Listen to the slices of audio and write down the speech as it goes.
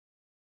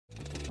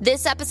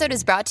This episode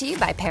is brought to you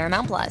by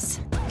Paramount Plus.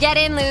 Get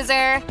in,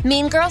 loser!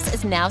 Mean Girls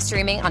is now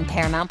streaming on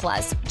Paramount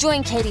Plus.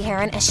 Join Katie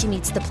Heron as she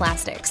meets the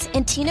plastics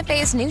in Tina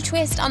Fey's new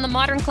twist on the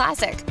modern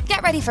classic.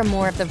 Get ready for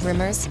more of the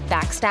rumors,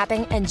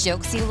 backstabbing, and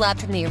jokes you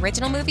loved from the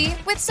original movie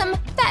with some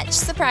fetch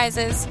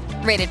surprises.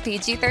 Rated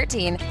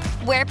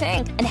PG-13. Wear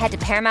pink and head to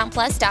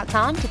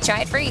ParamountPlus.com to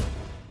try it free.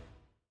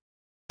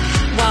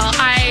 Well,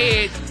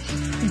 I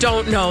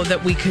don't know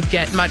that we could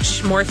get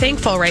much more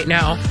thankful right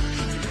now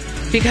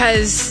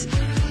because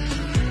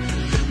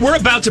we're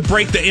about to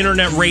break the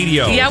internet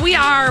radio. Yeah, we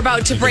are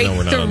about to break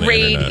the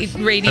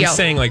radio. I'm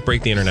saying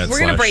break the internet. We're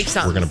going to break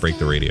something. We're going to break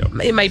the radio.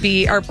 It might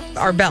be our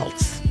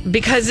belts.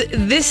 Because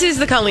this is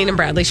the Colleen and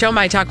Bradley Show,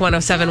 My Talk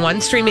 1071,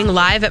 streaming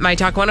live at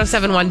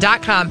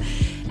MyTalk1071.com.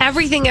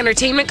 Everything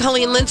Entertainment,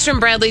 Colleen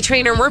Lindstrom, Bradley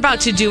Traynor. We're about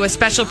to do a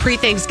special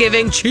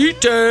pre-Thanksgiving cheat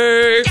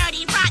day.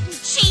 Dirty, rotten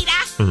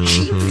cheetah.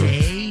 Cheat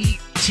day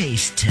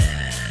taste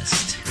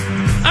test.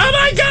 Oh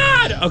my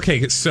God!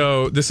 Okay,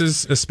 so this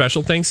is a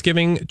special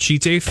Thanksgiving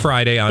cheat day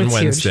Friday on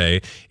Wednesday.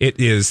 Huge. It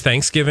is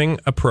Thanksgiving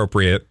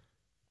appropriate.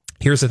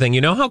 Here's the thing.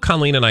 You know how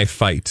Colleen and I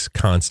fight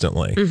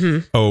constantly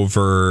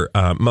over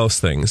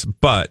most things,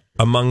 but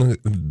among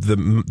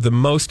the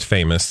most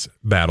famous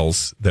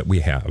battles that we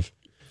have,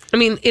 I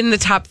mean, in the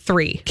top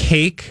three.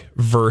 Cake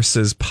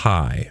versus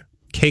pie.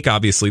 Cake,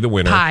 obviously, the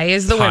winner. Pie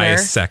is the winner. Pie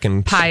is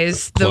second. Pie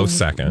is the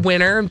second.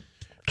 winner.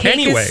 Cake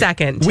anyway, is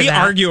second. We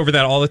argue over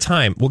that all the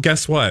time. Well,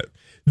 guess what?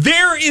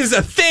 There is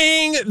a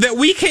thing that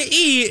we can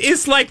eat.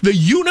 It's like the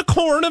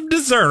unicorn of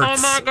desserts.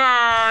 Oh my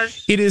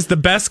gosh. It is the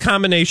best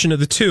combination of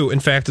the two. In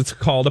fact, it's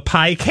called a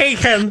pie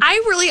caken. I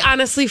really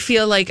honestly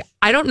feel like,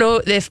 I don't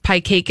know if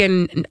Pie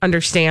Caken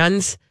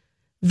understands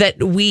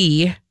that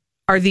we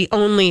are the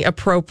only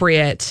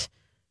appropriate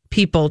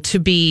people to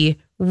be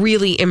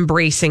really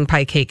embracing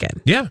Pie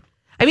Caken. Yeah.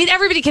 I mean,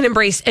 everybody can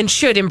embrace and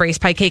should embrace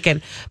Pie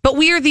Caken, but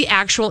we are the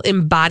actual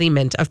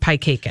embodiment of Pie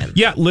Caken.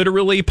 Yeah,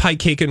 literally, Pie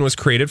Caken was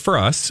created for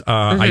us.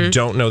 I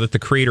don't know that the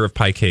creator of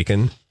Pie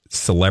Caken,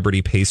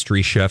 celebrity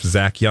pastry chef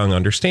Zach Young,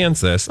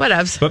 understands this.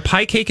 Whatevs. But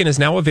Pie Caken is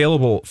now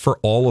available for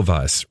all of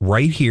us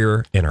right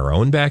here in our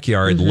own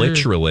backyard.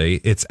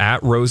 Literally, it's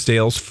at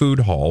Rosedale's Food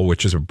Hall,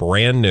 which is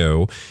brand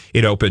new.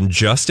 It opened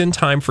just in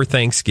time for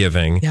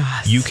Thanksgiving.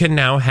 Yes. You can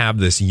now have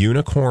this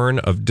unicorn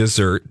of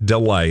dessert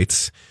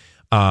delights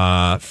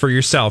for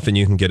yourself, and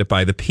you can get it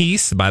by the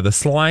piece, by the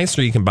slice,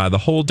 or you can buy the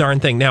whole darn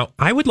thing. Now,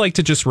 I would like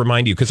to just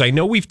remind you, because I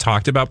know we've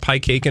talked about Pie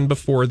Caken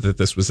before, that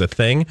this was a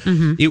thing.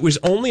 It was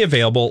only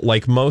available,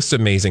 like most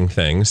amazing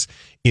things,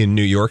 in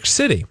New York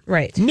City.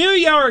 Right. New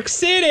York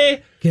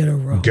City! Get a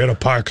roll. Get a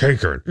Pie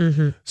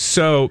Caken.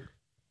 So,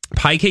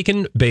 Pie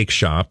Caken Bake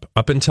Shop,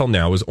 up until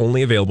now, was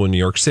only available in New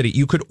York City.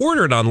 You could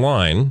order it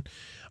online.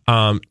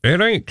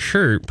 It ain't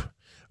cheap,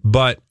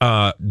 but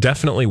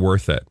definitely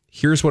worth it.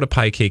 Here's what a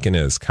pie caken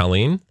is,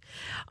 Colleen.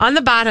 On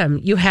the bottom,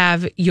 you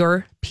have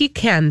your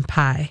pecan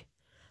pie.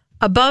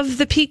 Above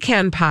the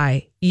pecan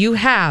pie, you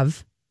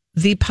have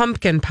the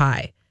pumpkin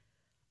pie.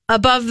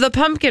 Above the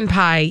pumpkin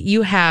pie,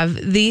 you have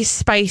the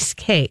spice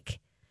cake.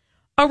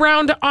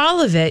 Around all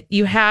of it,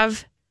 you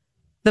have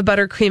the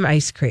buttercream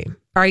ice cream.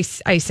 Or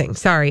icing,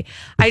 sorry.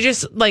 I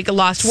just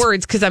lost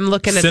words because I'm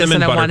looking at this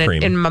and I want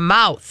it in my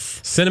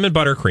mouth. Cinnamon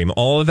buttercream,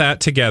 all of that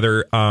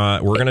together.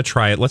 We're going to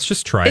try it. Let's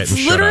just try it.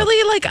 It's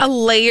literally like a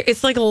layer.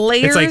 It's like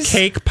layers. It's like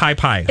cake,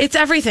 pie. It's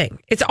everything.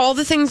 It's all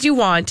the things you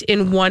want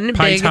in one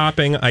pie big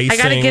topping, icing. I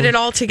got to get it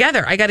all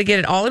together. I got to get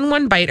it all in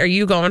one bite. Are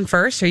you going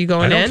first? Are you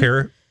going in? I don't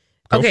care.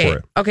 Go for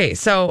it. Okay.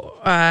 So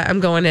I'm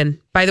going in.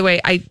 By the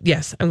way,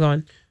 yes, I'm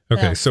going.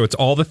 Okay. So it's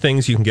all the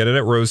things you can get it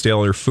at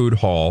Rosedale or Food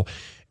Hall.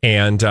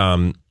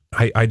 And,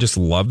 I just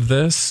love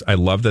this. I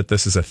love that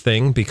this is a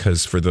thing,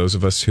 because for those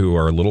of us who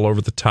are a little over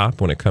the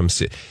top when it comes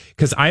to,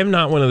 because I am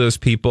not one of those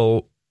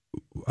people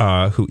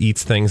who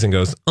eats things and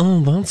goes, oh,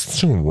 that's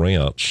too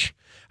rich.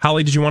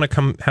 Holly, did you want to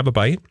come have a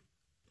bite?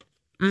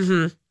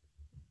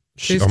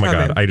 She's oh my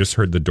coming. God, I just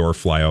heard the door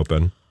fly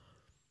open.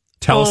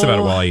 Tell us about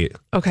it while I eat.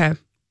 Okay.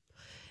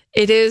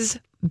 It is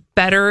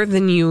better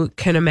than you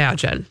can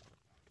imagine.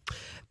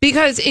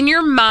 Because in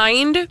your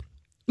mind,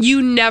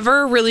 you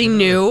never really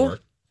knew.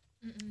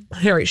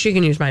 Here, she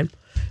can use mine.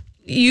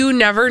 You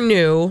never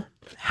knew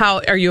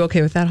how. Are you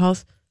okay with that,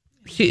 Halls?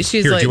 She's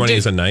Here, do you want to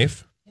use a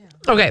knife?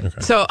 Okay,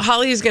 so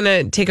Holly is going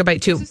to take a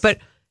bite too. But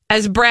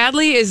as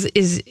Bradley is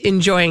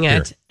enjoying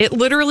it, it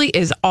literally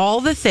is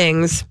all the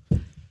things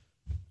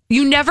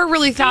you never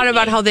really thought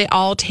about how they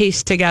all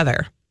taste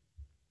together.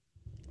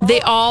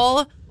 They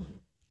all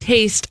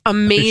taste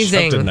amazing.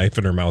 She shoved a knife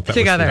in her mouth. That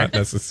together. was not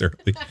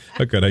necessarily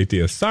a good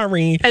idea.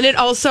 Sorry. And it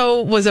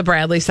also was a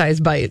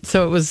Bradley-sized bite,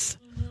 so it was.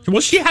 Well,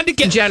 she had to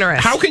get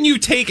generous. How can you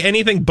take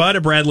anything but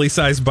a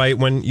Bradley-sized bite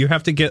when you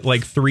have to get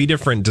like 3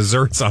 different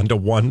desserts onto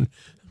one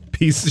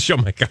piece? Oh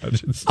my God.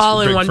 It's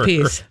all in one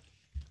piece.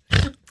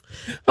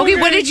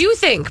 Okay, what did you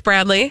think,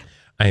 Bradley?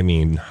 I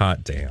mean,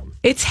 hot damn.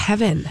 It's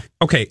heaven.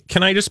 Okay,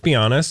 can I just be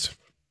honest?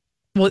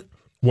 Well,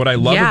 what I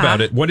love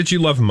about it, what did you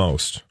love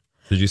most?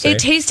 Did you say? It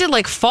tasted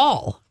like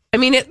fall. I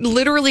mean, it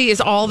literally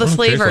is all the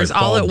flavors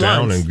all at once.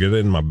 Down and get it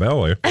in my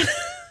belly.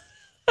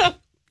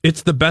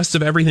 It's the best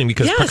of everything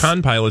because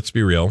pecan pie, let's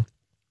be real,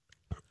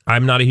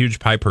 I'm not a huge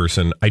pie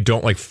person. I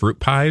don't like fruit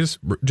pies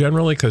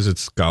generally because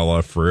it's got a lot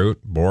of fruit.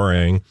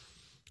 Boring.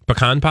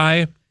 Pecan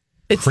pie,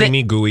 it's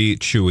creamy, gooey,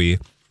 chewy.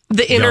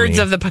 The innards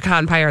yummy. of the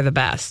pecan pie are the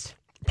best.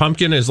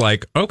 Pumpkin is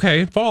like,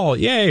 okay, fall,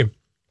 yay.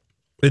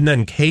 And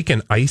then cake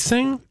and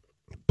icing,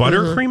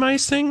 buttercream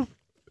icing,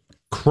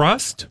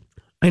 crust.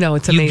 I know,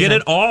 it's amazing. You get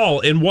it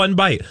all in one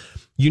bite.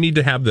 You need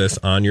to have this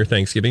on your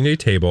Thanksgiving Day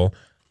table.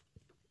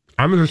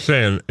 I'm just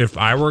saying, if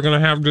I were going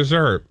to have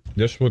dessert,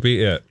 this would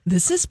be it.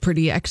 This is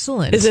pretty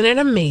excellent. Isn't it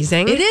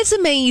amazing? It is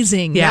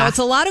amazing. Yeah. Now, it's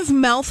a lot of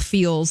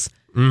mouthfeels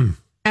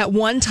at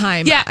one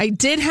time. Yeah. I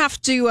did have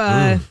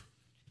to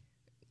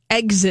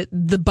exit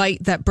the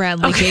bite that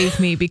Bradley gave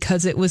me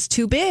because it was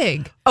too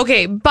big.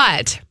 Okay,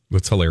 but...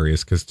 What's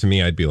hilarious, because to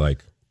me, I'd be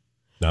like,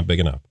 not big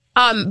enough.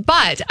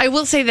 But I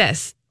will say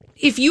this.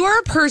 If you are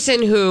a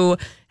person who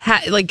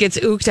gets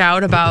ooked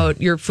out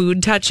about your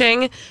food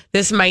touching,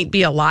 this might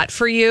be a lot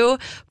for you,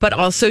 but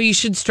also you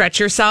should stretch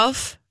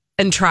yourself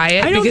and try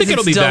it. I don't think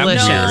it'll be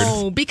delicious. that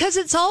weird. No, because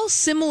it's all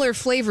similar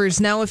flavors.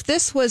 Now, if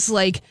this was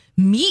like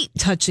meat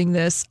touching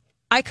this,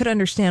 I could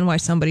understand why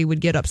somebody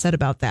would get upset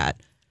about that.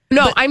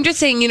 No, I'm just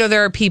saying,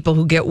 there are people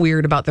who get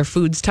weird about their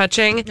foods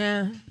touching.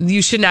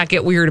 You should not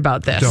get weird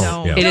about this.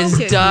 Don't, yeah. It Don't is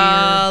get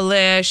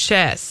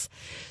delicious.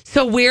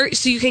 So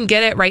you can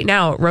get it right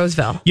now at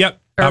Roseville. Yep.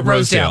 Or At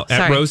Rosedale. At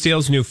Sorry.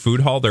 Rosedale's new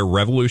food hall, their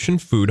Revolution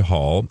Food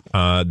Hall.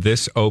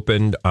 This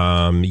opened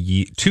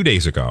 2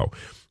 days ago.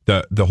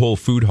 The whole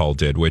food hall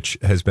did, which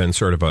has been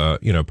sort of a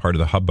part of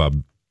the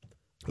hubbub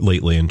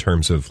lately in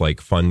terms of like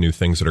fun new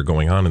things that are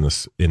going on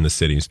in the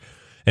cities.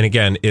 And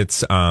again,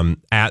 it's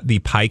at the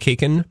Pie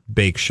Cake and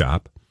Bake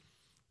Shop.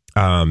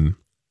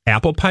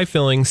 Apple pie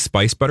filling,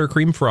 spice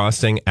buttercream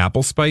frosting,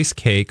 apple spice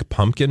cake,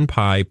 pumpkin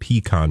pie,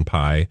 pecan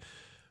pie.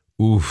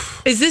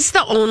 Oof. This is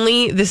the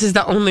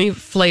only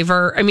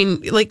flavor? I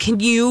mean, like,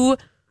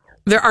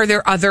 are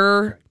there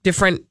other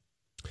different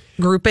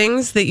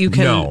groupings that you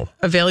can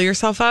avail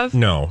yourself of?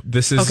 No,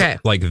 this is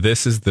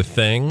this is the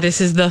thing. This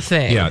is the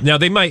thing. Yeah. Now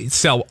they might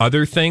sell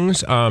other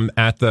things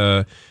at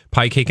the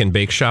Pie Cake and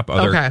Bake Shop,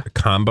 other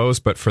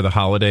combos, but for the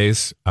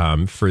holidays,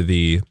 for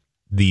the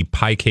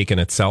pie cake in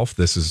itself,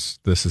 this is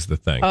the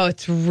thing. Oh,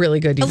 it's really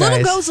good, you guys. A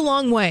little goes a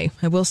long way.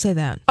 I will say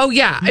that. Oh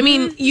yeah, I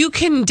mean, you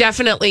can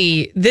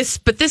definitely this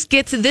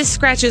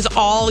scratches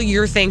all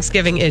your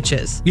Thanksgiving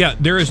itches. Yeah,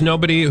 there is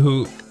nobody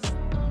who.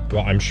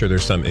 Well, I'm sure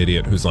there's some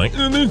idiot who's like,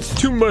 it's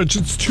too much,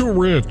 it's too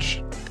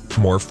rich.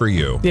 More for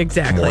you.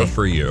 Exactly. More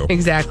for you.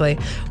 Exactly.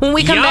 When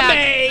we come Yummy!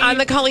 back on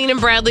the Colleen and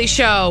Bradley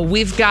Show,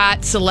 we've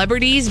got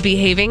celebrities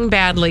behaving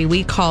badly.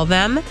 We call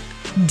them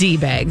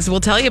D-bags. We'll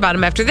tell you about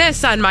them after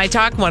this on My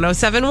Talk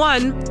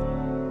 107.1.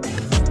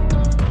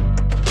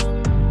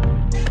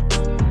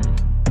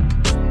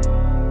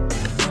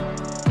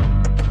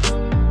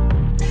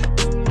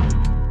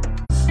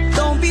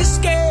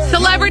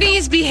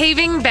 Celebrities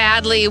behaving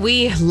badly.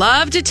 We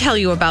love to tell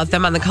you about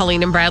them on the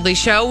Colleen and Bradley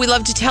Show. We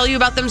love to tell you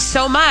about them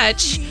so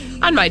much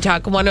on My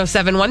Talk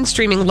 107.1,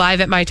 streaming live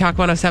at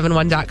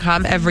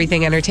MyTalk1071.com.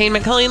 Everything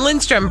Entertainment. Colleen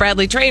Lindstrom,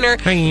 Bradley Trainer.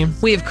 Hi.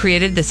 We have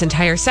created this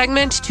entire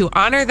segment to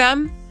honor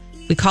them.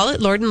 We call it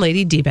Lord and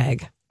Lady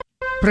D-Bag.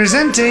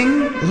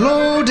 Presenting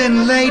Lord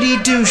and Lady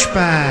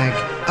Douchebag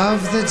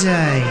of the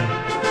Day.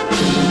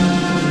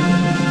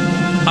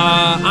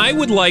 I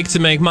would like to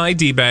make my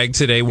D-bag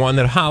today one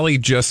that Holly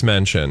just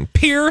mentioned.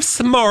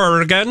 Piers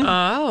Morgan.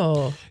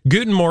 Oh.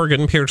 Good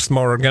Morgan, Piers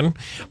Morgan.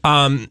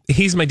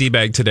 He's my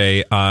D-bag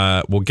today.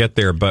 We'll get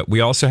there, but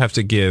we also have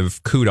to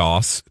give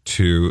kudos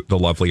to the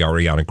lovely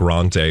Ariana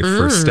Grande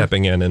for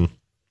stepping in and,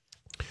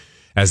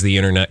 as the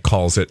internet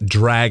calls it,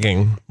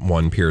 dragging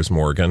one Piers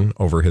Morgan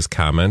over his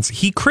comments.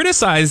 He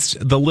criticized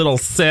the Little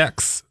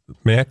Six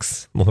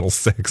mix. Little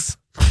Six.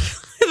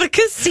 The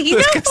casino?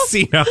 The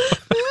casino.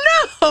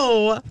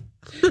 No.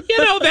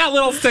 That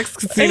Little Six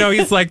casino.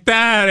 He's like,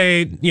 that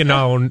ain't,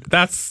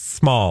 that's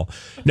small.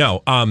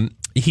 No,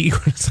 he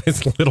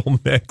criticized Little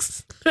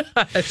Mix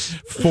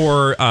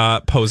for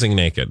posing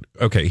naked.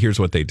 Okay, here's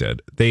what they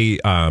did. They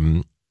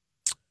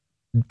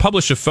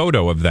published a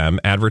photo of them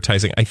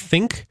advertising, I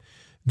think,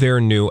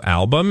 their new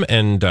album,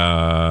 and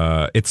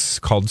it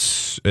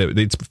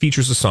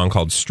features a song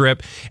called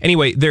Strip.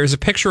 Anyway, there's a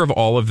picture of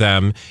all of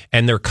them,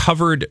 and they're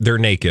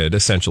naked,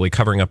 essentially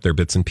covering up their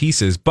bits and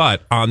pieces,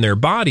 but on their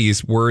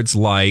bodies, words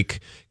like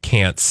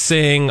can't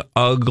sing,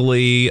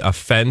 ugly,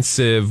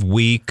 offensive,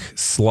 weak,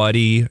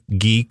 slutty,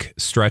 geek,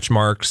 stretch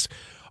marks,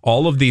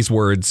 all of these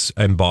words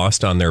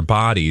embossed on their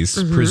bodies,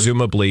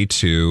 presumably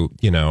to,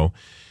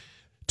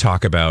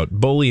 talk about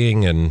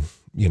bullying and,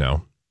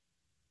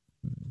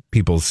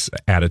 people's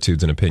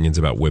attitudes and opinions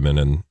about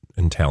women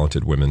and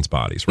talented women's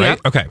bodies, right? Yep.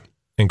 Okay.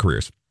 And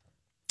careers.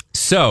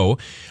 So,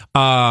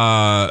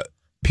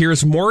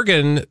 Piers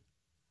Morgan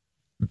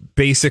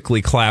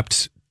basically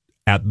clapped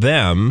at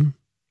them,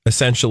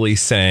 essentially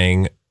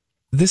saying,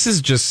 this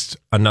is just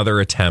another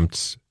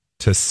attempt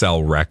to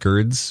sell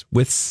records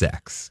with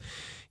sex.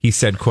 He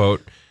said,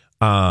 quote,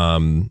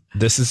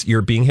 This is,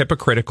 you're being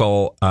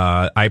hypocritical.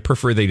 I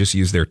prefer they just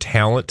use their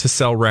talent to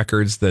sell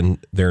records than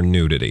their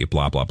nudity,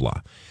 blah, blah,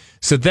 blah.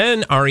 So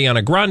then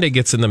Ariana Grande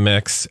gets in the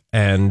mix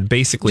and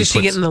basically Does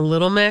she get in the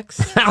little mix?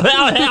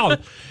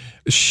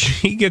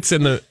 She gets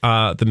in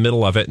the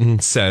middle of it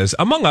and says,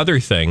 among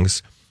other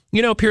things,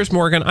 you know, Piers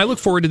Morgan, I look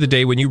forward to the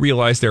day when you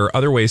realize there are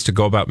other ways to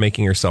go about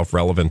making yourself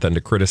relevant than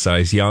to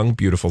criticize young,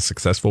 beautiful,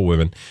 successful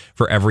women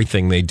for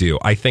everything they do.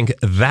 I think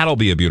that'll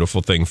be a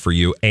beautiful thing for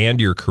you and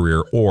your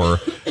career, or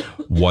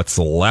what's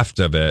left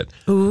of it.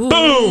 Ooh.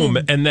 Boom!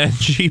 And then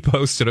she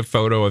posted a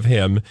photo of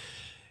him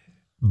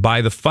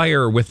by the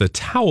fire with a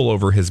towel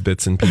over his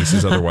bits and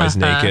pieces, otherwise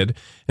naked,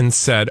 and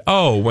said,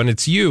 oh, when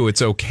it's you,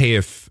 it's okay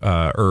if,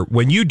 or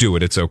when you do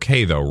it, it's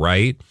okay though,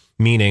 right?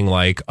 Meaning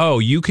like, oh,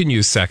 you can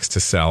use sex to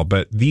sell,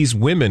 but these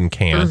women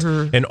can't.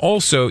 Mm-hmm. And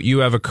also you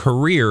have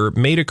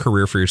made a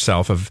career for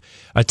yourself of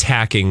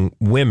attacking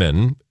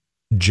women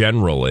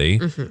generally.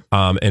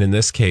 Mm-hmm. And in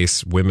this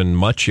case, women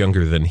much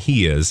younger than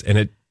he is.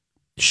 And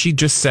she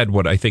just said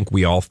what I think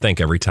we all think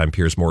every time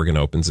Piers Morgan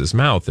opens his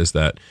mouth is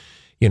that,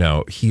 you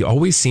know, he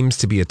always seems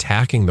to be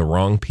attacking the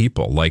wrong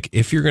people. Like,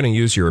 if you're going to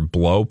use your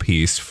blow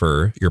piece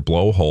for your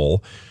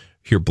blowhole,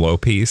 your blow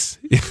piece,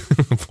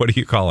 what do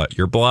you call it?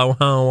 Your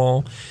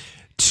blowhole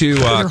to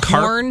your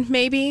horn,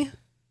 maybe.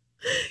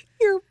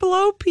 Your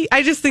blow piece.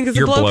 I just think it's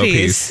a blow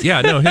piece.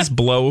 Yeah, no, his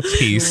blow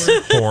piece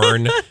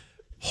horn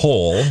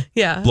hole.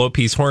 Yeah, blow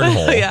piece horn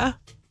hole. Yeah.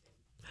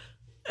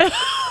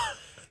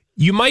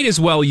 You might as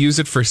well use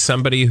it for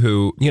somebody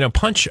who, you know,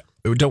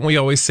 don't we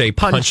always say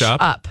punch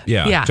up?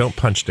 Yeah, don't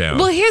punch down.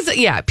 Well,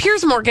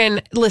 Piers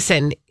Morgan,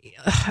 listen,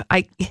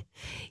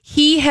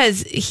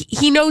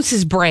 he knows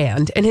his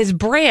brand, and his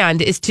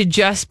brand is to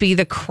just be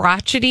the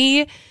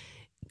crotchety,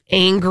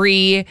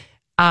 angry,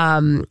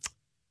 what's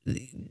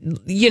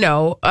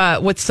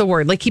the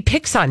word? Like, he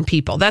picks on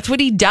people. That's what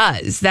he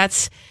does.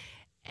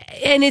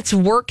 And it's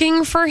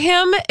working for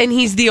him, and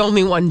he's the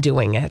only one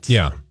doing it.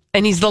 Yeah.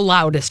 And he's the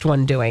loudest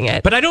one doing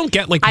it. But I don't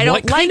get, what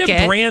kind of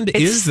brand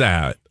is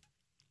that?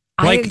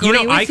 Like, you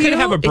know, I could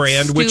have a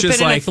brand which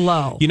is like,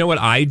 you know what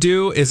I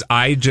do is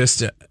I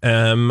just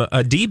am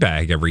a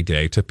D-bag every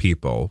day to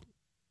people.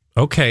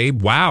 Okay,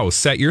 wow,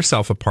 set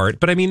yourself apart.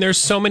 But I mean, there's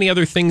so many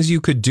other things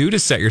you could do to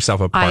set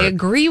yourself apart.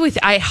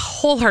 I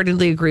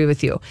wholeheartedly agree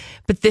with you.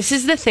 But this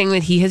is the thing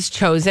that he has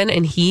chosen,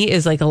 and he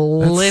is like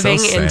living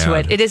into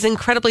it. It is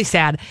incredibly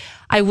sad.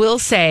 I will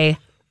say,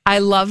 I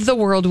love the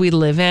world we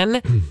live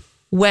in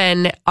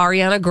when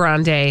Ariana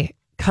Grande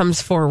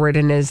comes forward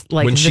and is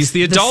like, when she's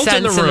the adult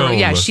in the room.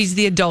 Yeah, she's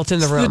the adult in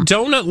the room. The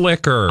donut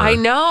licker. I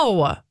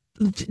know.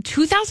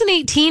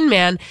 2018,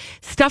 man,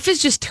 stuff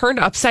is just turned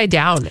upside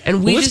down,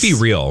 and let's be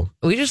real.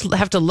 We just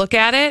have to look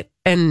at it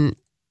and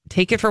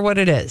take it for what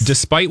it is.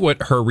 Despite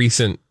what her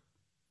recent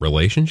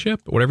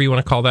relationship, whatever you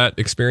want to call that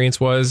experience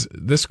was,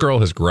 this girl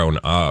has grown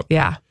up.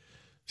 Yeah.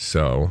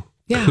 So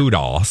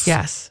kudos.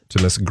 Yes.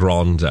 To Miss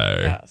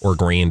Grande, or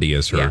Grandy,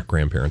 as her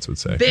grandparents would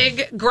say.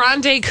 Big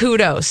Grande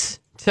kudos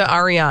to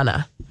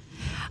Ariana.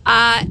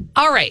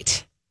 All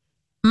right.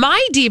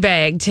 My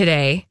D-bag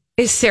today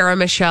is Sarah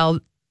Michelle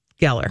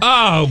Gellar.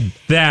 Oh,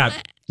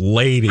 that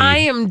lady. I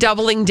am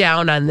doubling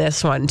down on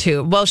this one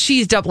too. Well,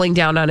 she's doubling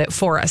down on it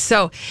for us.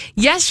 So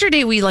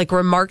yesterday we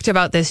remarked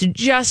about this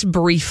just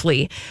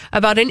briefly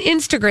about an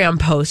Instagram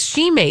post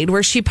she made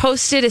where she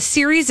posted a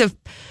series of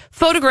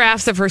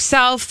photographs of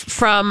herself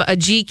from a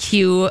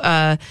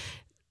GQ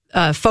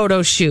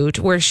photo shoot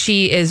where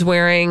she is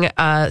wearing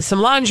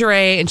some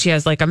lingerie, and she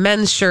has like a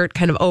men's shirt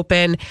kind of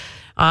open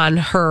on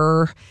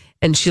her,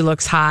 and she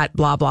looks hot,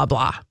 blah, blah,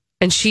 blah.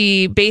 And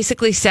she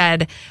basically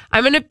said,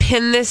 I'm going to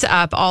pin this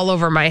up all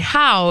over my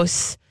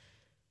house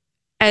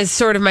as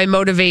sort of my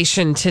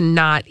motivation to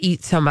not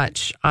eat so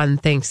much on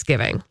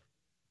Thanksgiving.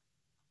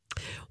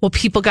 Well,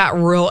 people got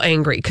real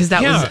angry because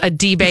that was a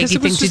D-baggy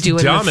thing to do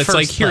in the first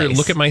place. It's like, here,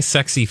 look at my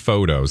sexy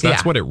photos.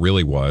 That's what it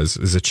really was,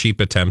 is a cheap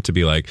attempt to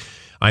be like,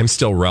 I'm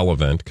still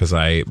relevant because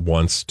I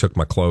once took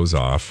my clothes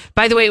off.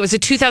 By the way, it was a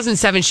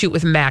 2007 shoot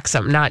with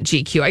Maxim, not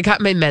GQ. I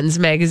got my men's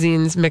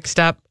magazines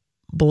mixed up.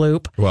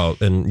 Bloop. Well,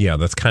 and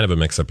that's kind of a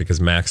mix-up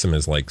because Maxim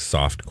is like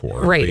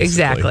softcore. Right, basically.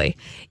 Exactly.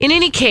 In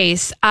any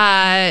case,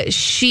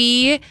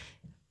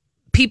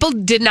 people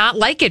did not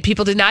like it.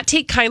 People did not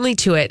take kindly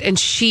to it, and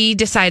she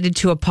decided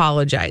to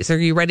apologize. Are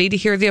you ready to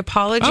hear the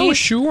apology? Oh,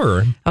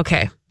 sure.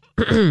 Okay.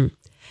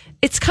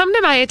 It's come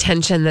to my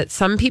attention that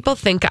some people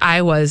think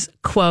I was,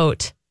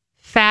 quote,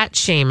 fat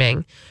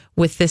shaming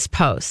with this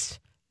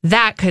post.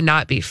 That could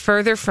not be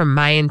further from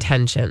my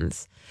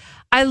intentions.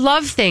 I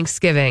love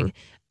Thanksgiving,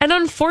 and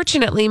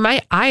unfortunately,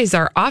 my eyes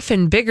are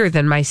often bigger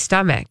than my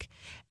stomach,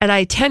 and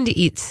I tend to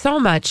eat so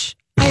much,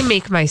 I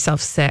make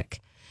myself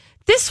sick.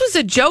 This was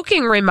a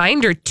joking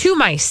reminder to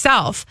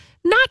myself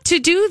not to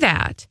do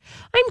that.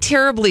 I'm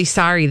terribly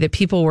sorry that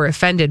people were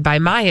offended by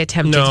my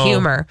attempted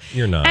humor.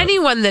 You're not.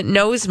 Anyone that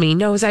knows me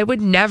knows I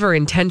would never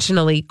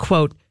intentionally,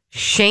 quote,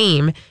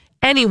 shame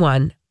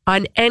anyone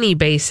on any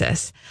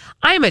basis.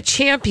 I'm a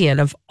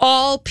champion of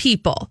all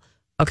people.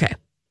 Okay,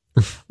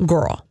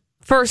 girl.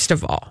 First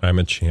of all, I'm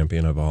a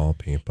champion of all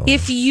people.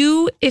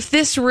 if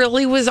this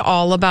really was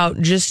all about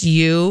just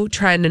you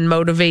trying to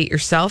motivate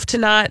yourself to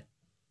not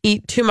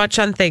eat too much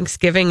on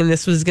Thanksgiving and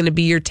this was going to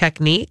be your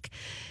technique,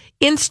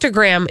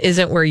 Instagram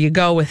isn't where you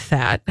go with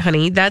that,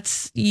 honey.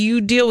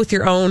 You deal with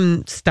your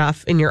own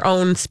stuff in your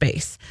own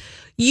space.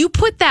 You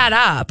put that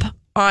up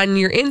on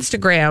your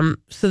Instagram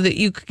so that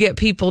you could get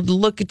people to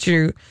look at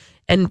you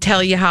and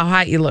tell you how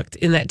hot you looked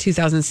in that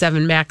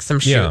 2007 Maxim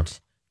shoot. Yeah.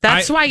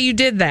 That's why you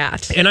did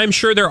that. And I'm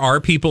sure there are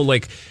people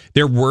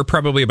there were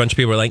probably a bunch of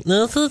people who were like,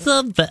 this is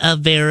a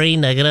very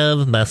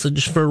negative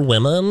message for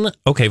women.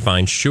 Okay,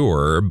 fine,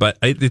 sure. But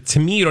to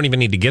me, you don't even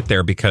need to get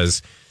there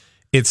because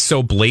it's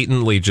so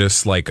blatantly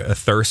just like a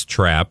thirst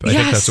trap. I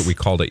think that's what we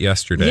called it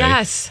yesterday.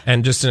 Yes.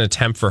 And just an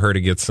attempt for her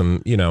to get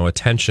some,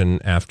 attention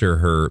after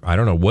her, I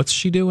don't know, what's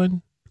she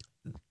doing?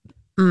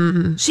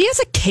 She has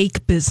a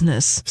cake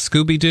business.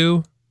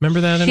 Scooby-Doo?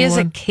 Remember that? She has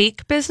a anyone?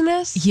 cake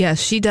business? Yes,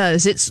 she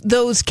does. It's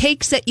those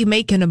cakes that you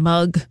make in a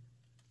mug.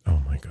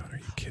 Oh my God, are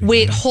you kidding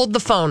Wait, me? hold the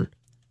phone.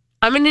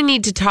 I'm going to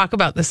need to talk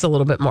about this a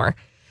little bit more.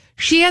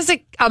 She has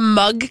a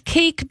mug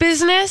cake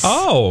business.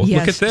 Oh, Yes,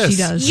 look at this. she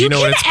does. Do You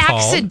know can what it's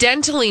called?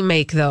 accidentally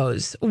make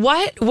those.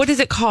 What is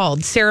it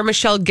called? Sarah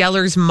Michelle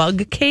Gellar's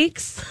mug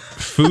cakes?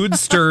 Food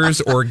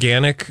Stirs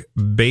Organic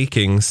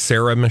Baking,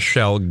 Sarah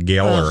Michelle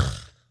Gellar.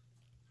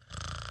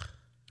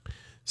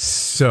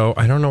 So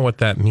I don't know what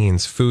that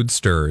means. Food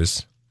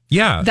Stirs.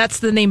 Yeah. That's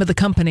the name of the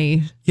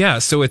company. Yeah.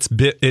 So it's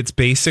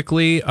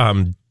basically,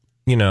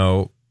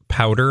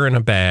 powder in a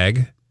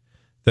bag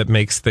that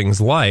makes things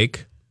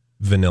like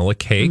vanilla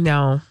cake,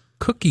 No.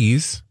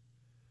 cookies,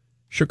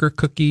 sugar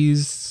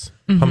cookies,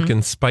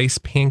 pumpkin spice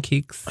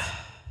pancakes,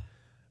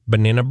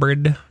 banana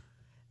bread.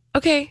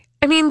 Okay.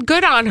 I mean,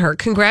 good on her.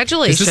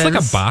 Congratulations. Is this like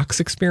a box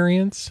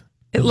experience?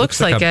 It looks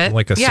like it.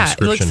 Like a yeah,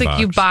 it looks subscription like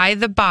you box. buy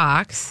the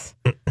box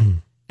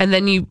and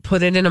then you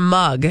put it in a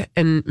mug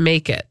and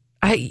make it.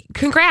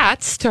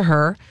 Congrats to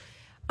her.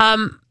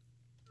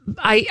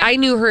 I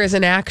knew her as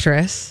an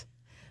actress,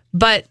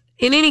 but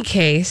in any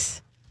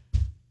case,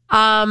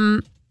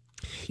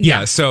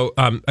 Yeah. So,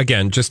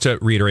 again, just to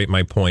reiterate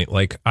my point,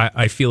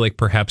 I feel like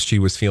perhaps she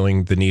was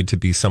feeling the need to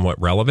be somewhat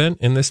relevant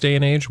in this day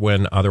and age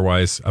when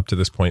otherwise, up to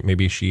this point,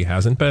 maybe she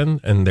hasn't been,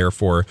 and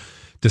therefore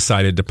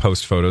decided to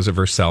post photos of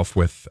herself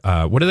with,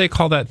 what do they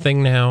call that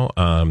thing now?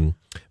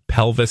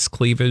 Pelvis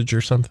cleavage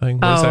or something?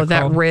 What is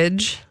that called?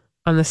 ridge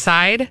on the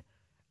side.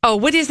 Oh,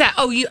 what is that?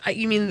 Oh, you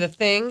mean the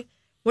thing?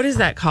 What is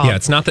that called? Yeah,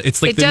 it's not.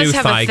 It's like it the does new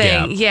have thigh a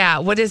thing. gap. Yeah.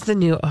 What is the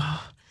new?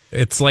 Oh,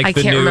 It's like I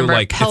the can't new remember.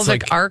 like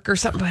Pelvic it's like arc or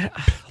something. But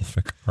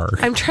pelvic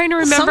arc. I'm trying to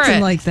remember Something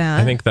it. like that.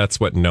 I think that's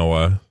what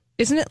Noah.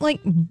 Isn't it like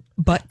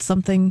butt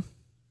something?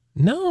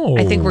 No,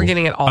 I think we're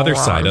getting it all other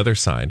wrong. side. Other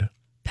side.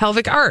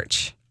 Pelvic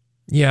arch.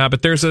 Yeah,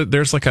 but there's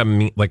like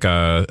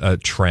a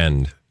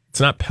trend. It's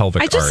not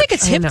pelvic. I just arch. think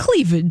it's hip know.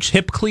 cleavage.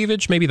 hip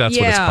cleavage. Maybe that's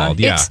what it's called.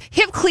 Yeah.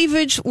 Hip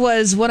cleavage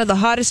was one of the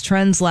hottest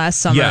trends last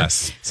summer.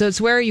 Yes. So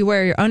it's where you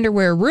wear your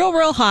underwear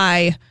real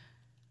high.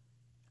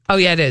 Oh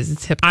yeah, it is.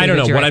 It's hip. I don't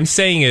know. cleavage, you're What right. I'm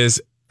saying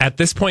is, at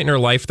this point in her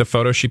life, the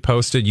photo she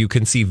posted, you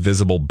can see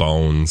visible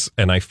bones,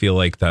 and I feel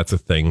like that's a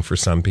thing for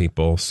some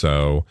people.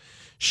 So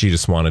she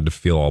just wanted to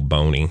feel all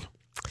bony.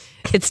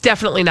 It's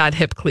definitely not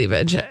hip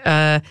cleavage.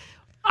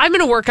 I'm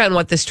going to work on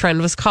what this trend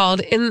was called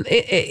in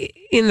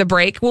the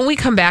break. When we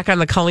come back on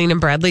the Colleen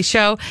and Bradley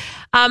show,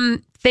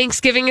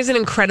 Thanksgiving is an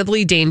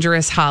incredibly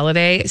dangerous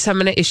holiday, so I'm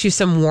going to issue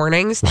some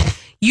warnings.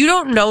 You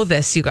don't know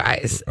this, you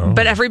guys,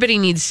 but everybody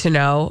needs to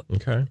know.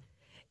 Okay.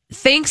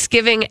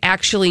 Thanksgiving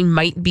actually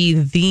might be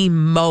the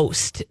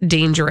most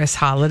dangerous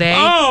holiday.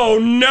 Oh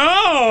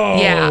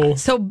no! Yeah.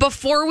 So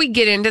before we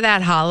get into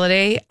that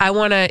holiday, I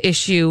want to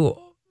issue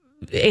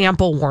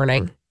ample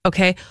warning.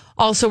 Okay.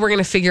 Also, we're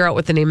going to figure out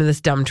what the name of this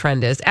dumb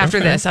trend is after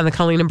this on the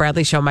Colleen and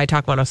Bradley show, My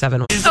Talk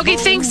 107. Okay.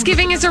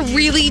 Thanksgiving is a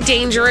really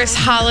dangerous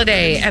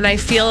holiday, and I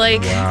feel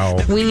like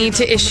we need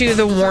to issue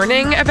the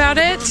warning about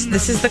it.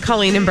 This is the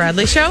Colleen and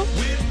Bradley show,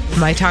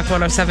 My Talk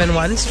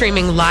 1071,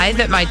 streaming live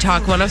at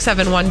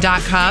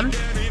mytalk1071.com.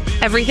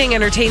 Everything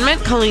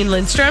Entertainment, Colleen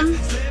Lindstrom,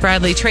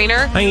 Bradley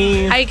Trainer.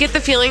 Hi. I get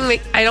the feeling that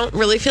I don't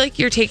really feel like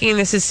you're taking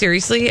this as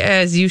seriously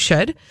as you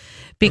should,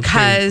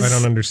 because I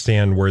don't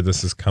understand where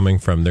this is coming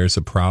from. There's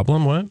a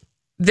problem. What?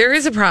 there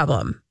is a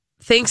problem.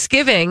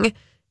 Thanksgiving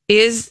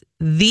is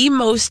the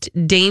most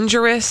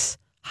dangerous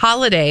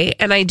holiday,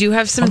 and I do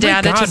have some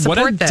data to support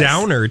what a this.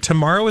 downer.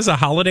 Tomorrow is a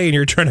holiday and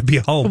you're trying to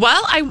be all...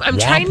 Well, I'm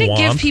trying to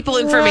give people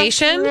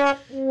information.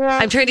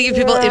 I'm trying to give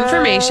people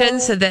information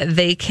so that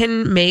they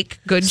can make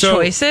good So,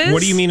 choices.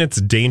 what do you mean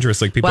it's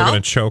dangerous? Like people are Well-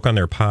 going to choke on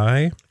their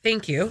pie?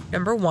 Thank you.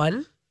 Number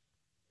one,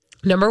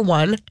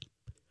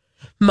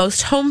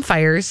 most home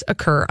fires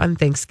occur on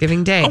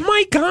Thanksgiving Day. Oh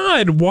my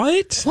God,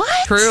 what?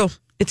 What? True.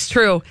 It's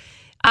true.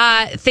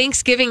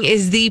 Thanksgiving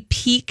is the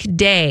peak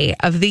day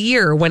of the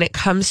year when it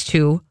comes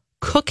to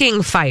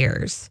cooking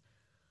fires.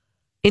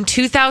 In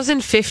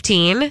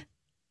 2015,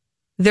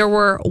 there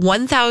were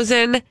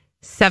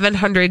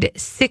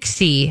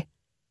 1,760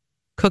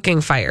 cooking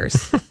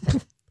fires.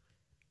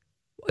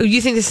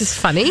 You think this is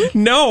funny?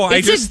 No, I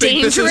It's just a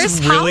think this dangerous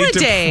is really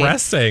holiday.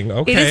 depressing.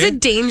 Okay. It is a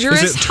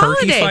dangerous Is it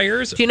turkey holiday.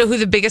 fires? Do you know who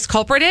the biggest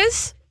culprit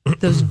is?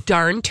 Those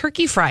darn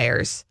turkey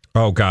fryers.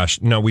 Oh, gosh.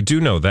 No, we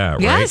do know that,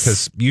 right? Yes.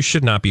 Because you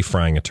should not be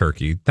frying a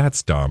turkey.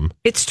 That's dumb.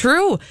 It's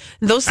true.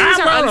 Those things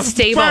I'm are gonna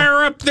unstable.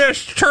 Fire up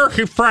this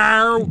turkey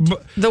fryer.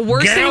 The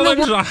worst thing in the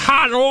Gallons of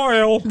hot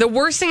oil. The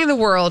worst thing in the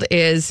world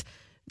is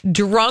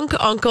drunk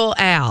Uncle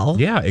Al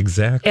Yeah,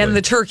 exactly. and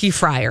the turkey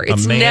fryer.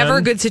 It's man- never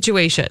a good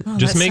situation.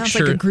 Just that make sounds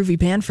sure like a groovy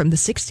band from the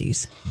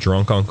 60s.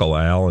 drunk Uncle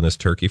Al and his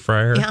turkey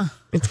fryer. Yeah.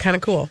 It's kind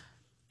of cool.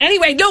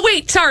 Anyway, no,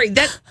 wait, sorry.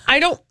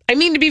 I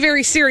mean to be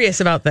very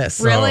serious about this.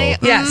 Really?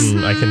 Yes.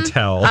 I can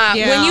tell.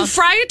 Yeah. When you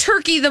fry a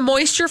turkey, the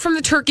moisture from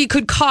the turkey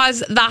could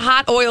cause the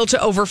hot oil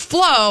to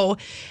overflow,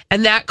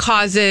 and that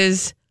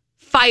causes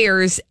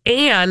fires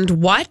and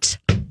what?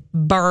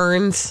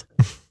 Burns.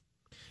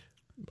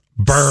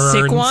 Burns.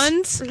 Sick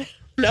ones?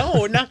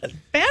 No, not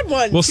bad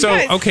ones. Well, so, You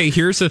guys- okay,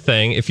 here's the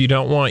thing. If you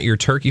don't want your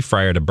turkey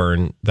fryer to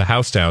burn the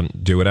house down,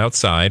 do it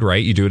outside,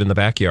 right? You do it in the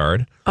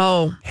backyard.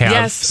 Oh, Have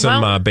yes.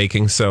 some Well,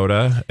 baking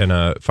soda and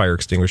a fire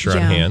extinguisher on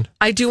Yeah. hand.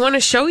 I do want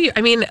to show you.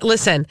 I mean,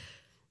 listen.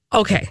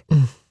 Okay.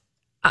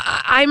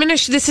 I'm going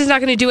to, this is not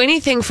going to do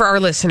anything for our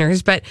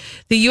listeners, but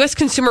the U.S.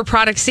 Consumer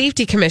Product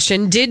Safety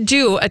Commission did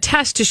do a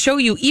test to show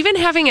you, even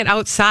having it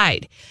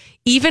outside,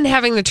 even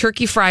having the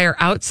turkey fryer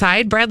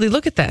outside. Bradley,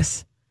 look at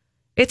this.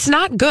 It's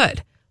not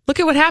good. Look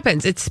at what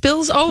happens. It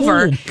spills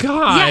over. Oh,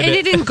 God. Yeah, and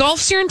it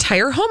engulfs your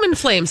entire home in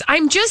flames.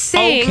 I'm just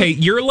saying. Okay,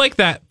 you're like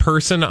that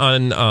person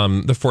on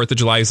the 4th of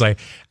July who's like,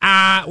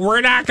 we're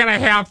not going to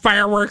have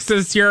fireworks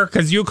this year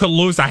because you could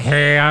lose a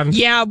hand.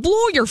 Yeah,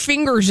 blow your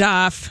fingers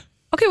off.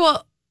 Okay,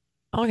 well,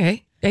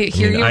 okay. I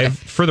hear you. I've,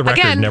 for the record,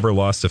 Again, never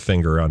lost a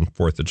finger on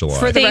 4th of July.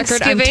 For the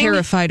record, I'm Thanksgiving?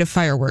 terrified of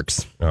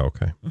fireworks. Oh,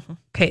 okay.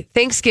 Okay,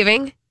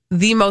 Thanksgiving,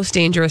 the most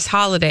dangerous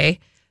holiday,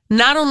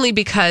 not only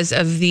because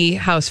of the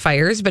house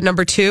fires, but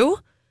number 2,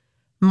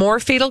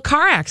 more fatal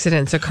car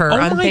accidents occur Oh,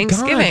 on my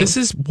Thanksgiving. God. This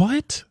is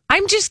what?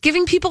 I'm just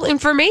giving people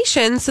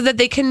information so that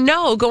they can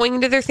know going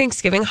into their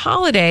Thanksgiving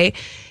holiday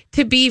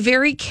to be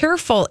very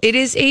careful. It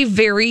is a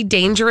very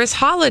dangerous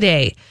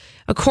holiday.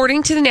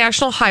 According to the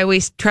National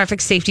Highway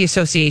Traffic Safety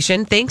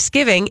Association,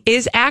 Thanksgiving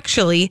is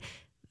actually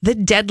the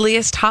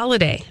deadliest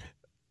holiday.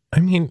 I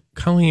mean,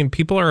 Colleen,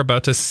 people are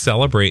about to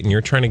celebrate and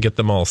you're trying to get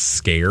them all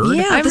scared?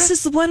 Yeah, this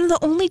is one of the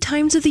only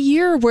times of the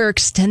year where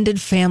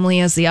extended family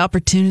has the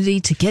opportunity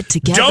to get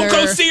together. Don't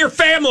go see your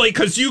family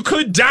because you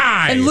could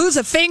die. and lose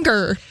a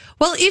finger.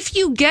 Well, if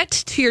you get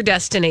to your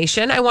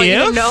destination, I want you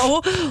to If?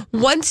 know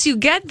once you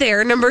get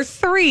there, number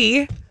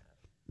 3,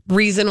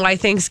 reason why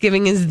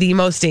Thanksgiving is the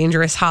most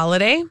dangerous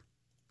holiday.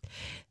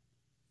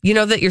 You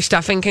know that your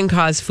stuffing can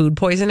cause food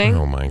poisoning?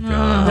 Oh, my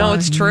God. No,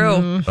 it's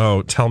true.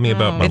 Oh, tell me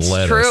about my It's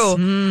lettuce.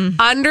 true.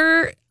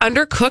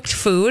 Undercooked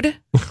food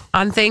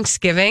on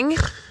Thanksgiving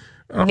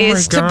Oh,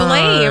 is my to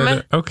blame.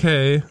 God.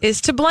 Okay.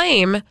 is to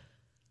blame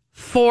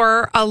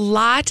for a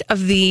lot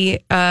of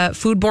the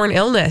foodborne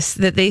illness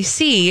that they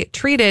see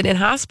treated in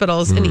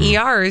hospitals and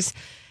ERs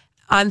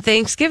on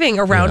Thanksgiving,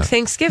 around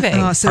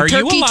Thanksgiving. So Are you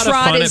a turkey lot of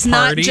trot fun is at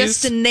not parties?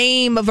 just a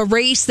name of a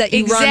race that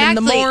you run in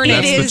the morning.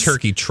 That's It the is-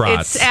 turkey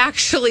trots. It's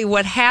actually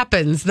what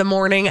happens the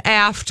morning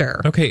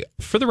after. Okay,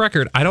 for the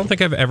record, I don't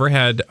think I've ever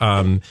had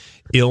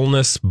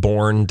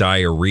illness-borne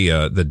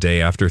diarrhea the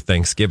day after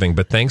Thanksgiving,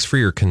 but thanks for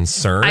your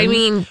concern. I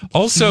mean,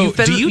 also, you've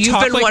been- do you you've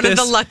talk been like one of this-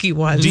 the lucky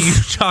ones. Do you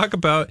talk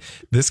about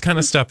this kind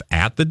of stuff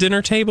at the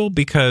dinner table?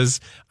 Because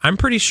I'm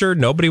pretty sure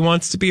nobody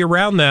wants to be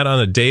around that on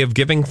a day of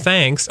giving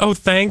thanks. Oh,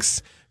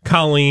 thanks,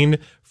 Colleen,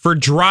 for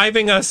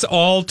driving us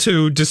all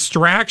to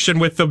distraction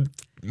with the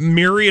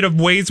myriad of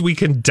ways we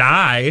can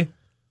die.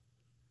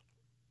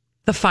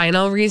 The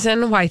final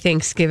reason why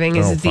Thanksgiving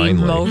is Oh, the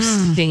finally.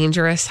 most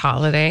dangerous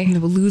holiday.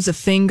 We'll lose a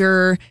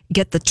finger,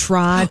 get the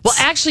trot. Well,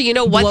 actually, you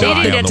know what? Blow They up.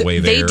 Die on didn't. the way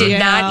They there. did Yeah.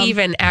 not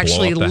even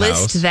actually Blow up the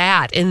list house.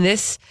 that in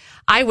this.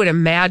 I would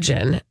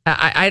imagine.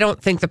 I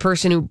don't think the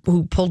person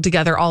who pulled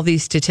together all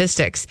these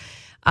statistics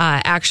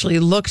actually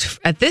looked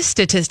at this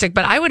statistic,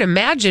 but I would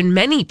imagine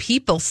many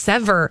people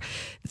sever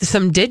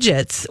some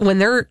digits when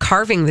they're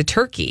carving the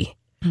turkey.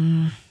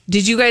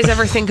 Did you guys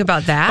ever think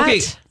about that?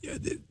 Okay,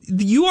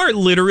 you are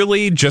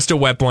literally just a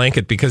wet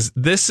blanket because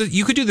this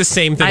you could do the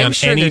same thing I'm on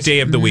sure any there's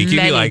day of the week. You'd be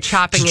many like,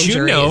 chopping did you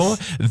injuries." know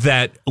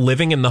that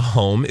living in the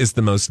home is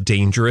the most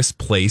dangerous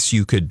place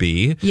you could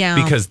be? Yeah.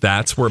 Because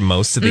that's where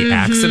most of the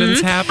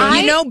accidents happen.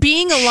 you know,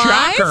 being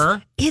alive,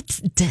 Shocker. it's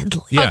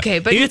deadly. Yeah, Okay,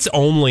 but- it's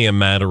only a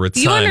matter of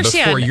You time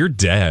understand. before you're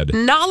dead.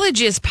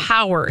 Knowledge is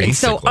power. And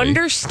so Basically.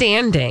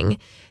 understanding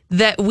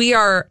that we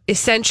are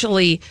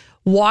essentially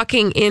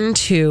walking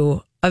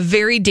into a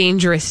very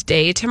dangerous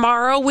day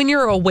tomorrow. When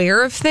you're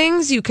aware of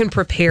things, you can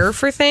prepare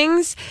for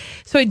things.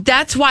 So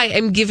that's why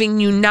I'm giving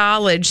you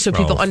knowledge so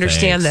people Oh,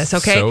 understand thanks.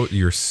 this. Okay. So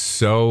you're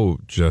so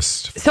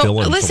just So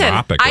listen,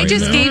 philanthropic I right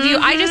just now.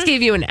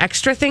 gave you an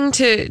extra thing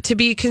to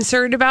be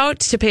concerned about,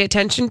 to pay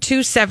attention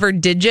to, severed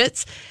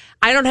digits.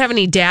 I don't have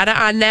any data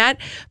on that,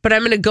 but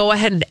I'm going to go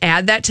ahead and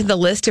add that to the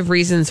list of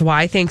reasons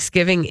why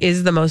Thanksgiving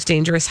is the most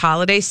dangerous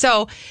holiday.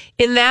 So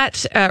in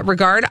that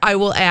regard, I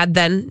will add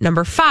then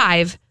number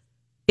 5,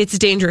 it's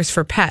dangerous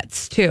for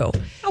pets too.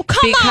 Oh,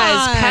 come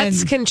because on.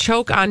 pets can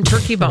choke on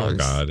turkey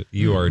bones. Oh, God.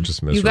 You are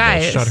just miserable.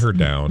 guys. Shut her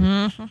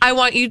down. I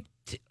want you...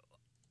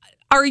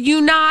 Are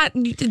you not...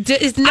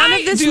 Is none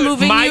of this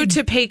moving you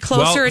to pay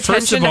closer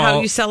attention to how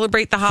you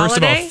celebrate the holiday? First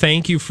of all,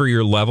 thank you for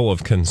your level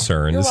of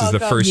concern. This is the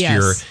first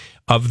year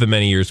of the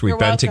many years we've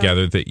been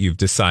together that you've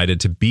decided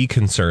to be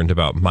concerned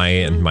about my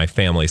and my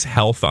family's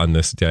health on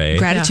this day.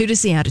 Gratitude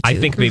is the attitude. I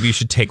think maybe you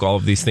should take all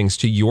of these things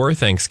to your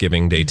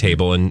Thanksgiving Day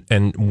table.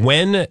 And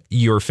when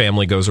your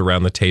family goes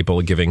around the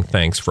table giving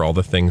thanks for all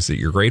the things that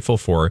you're grateful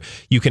for,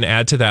 you can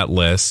add to that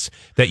list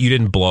that you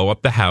didn't blow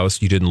up the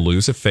house, you didn't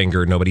lose a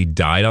finger, nobody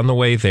died on the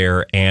way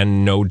there,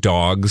 and no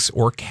dogs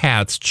or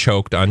cats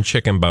choked on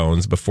chicken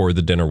bones before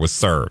the dinner was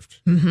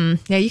served.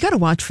 Yeah, you got to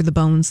watch for the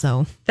bones,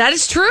 though. That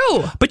is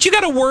true. But you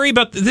got to worry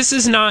about, this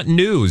is not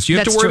news. You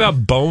have That's to worry true.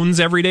 about bones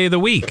every day of the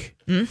week.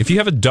 If you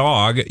have a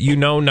dog, you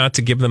know not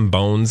to give them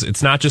bones.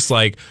 It's not just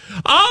like,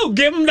 oh,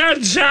 give them that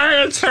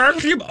giant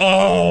turkey.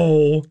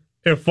 Oh,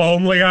 if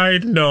only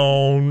I'd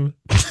known.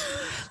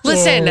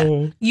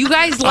 Listen, you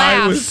guys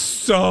laugh. I was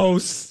so...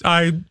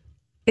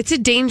 It's a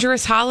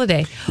dangerous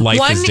holiday.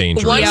 Life is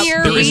dangerous. One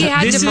year we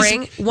had to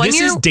bring...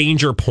 This is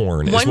danger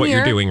porn is what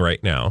you're doing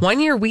right now. One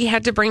year we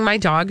had to bring my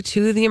dog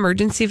to the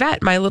emergency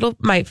vet.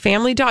 My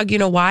family dog. You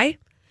know why?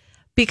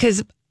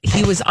 Because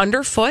he was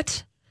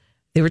underfoot.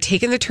 They were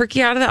taking the turkey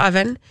out of the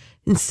oven,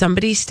 and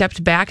somebody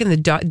stepped back, and the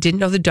dog didn't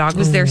know the dog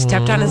was there,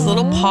 stepped on his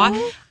little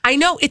paw. I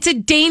know, it's a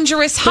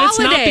dangerous holiday.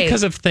 But it's not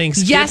because of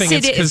Thanksgiving. Yes,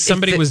 it's because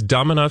somebody was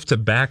dumb enough to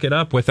back it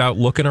up without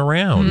looking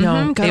around.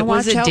 No, gotta it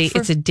was watch out for-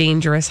 it's a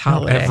dangerous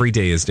holiday. Every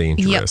day is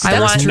dangerous. Yep,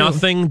 There's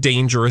nothing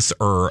dangerous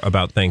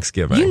about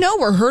Thanksgiving. You know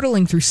we're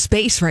hurtling through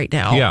space right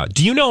now. Yeah.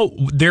 Do you know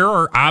there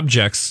are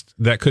objects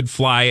that could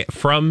fly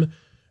from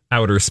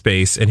outer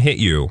space and hit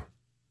you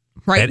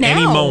Right at now.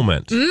 any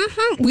moment?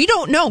 We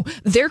don't know.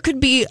 There could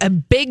be a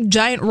big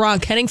giant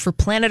rock heading for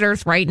planet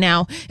Earth right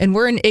now, and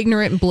we're in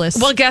ignorant bliss.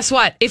 Well, guess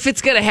what? If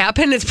it's going to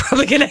happen, it's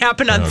probably going to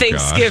happen on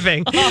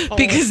Thanksgiving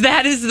because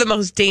that is the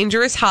most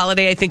dangerous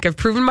holiday. I think I've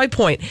proven my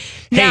point.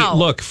 Hey,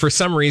 look, for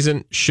some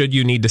reason, should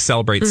you need to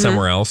celebrate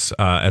somewhere else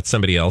at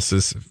somebody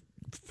else's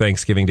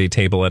Thanksgiving Day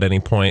table at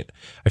any point,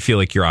 I feel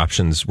like your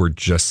options were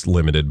just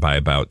limited by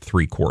about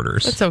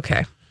 3/4. It's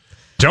okay.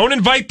 Don't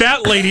invite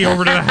that lady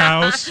over to the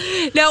house.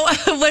 Now,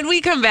 when we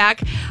come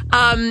back,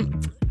 I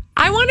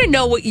want to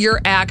know what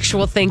your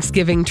actual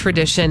Thanksgiving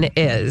tradition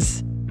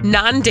is.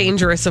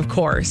 Non-dangerous, of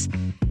course.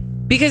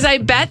 Because I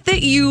bet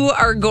that you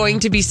are going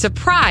to be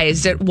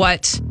surprised at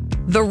what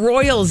the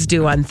Royals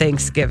do on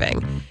Thanksgiving.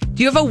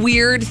 Do you have a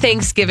weird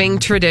Thanksgiving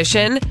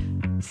tradition?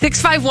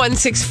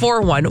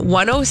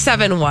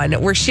 651-641-1071.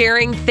 We're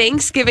sharing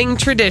Thanksgiving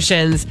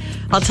traditions.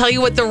 I'll tell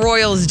you what the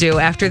Royals do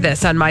after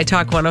this on My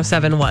Talk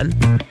 1071.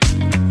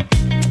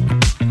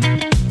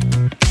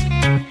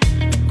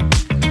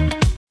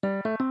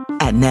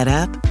 At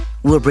NetApp,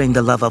 we'll bring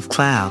the love of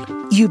cloud.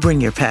 You bring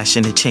your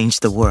passion to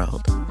change the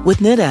world. With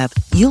NetApp,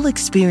 you'll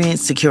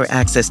experience secure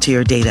access to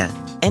your data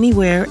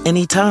anywhere,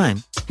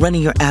 anytime,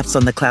 running your apps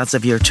on the clouds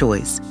of your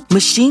choice.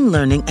 Machine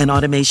learning and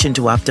automation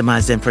to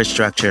optimize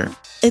infrastructure.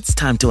 It's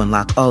time to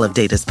unlock all of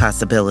data's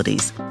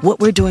possibilities.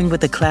 What we're doing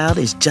with the cloud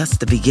is just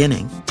the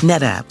beginning.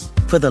 NetApp,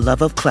 for the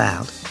love of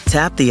cloud.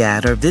 Tap the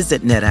ad or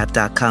visit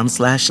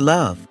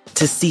netapp.com/love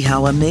to see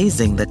how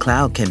amazing the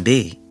cloud can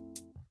be.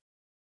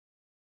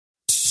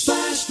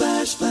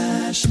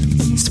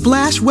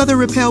 Splash Weather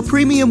Repel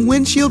Premium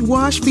Windshield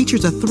Wash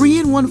features a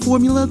 3-in-1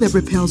 formula that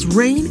repels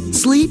rain,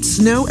 sleet,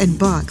 snow, and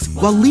bugs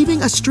while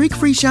leaving a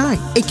streak-free shine.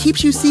 It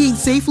keeps you seeing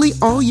safely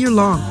all year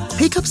long.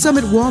 Pick up some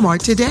at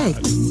Walmart today.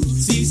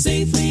 See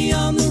safely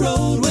on the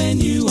road when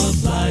you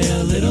apply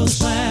a little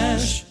Splash.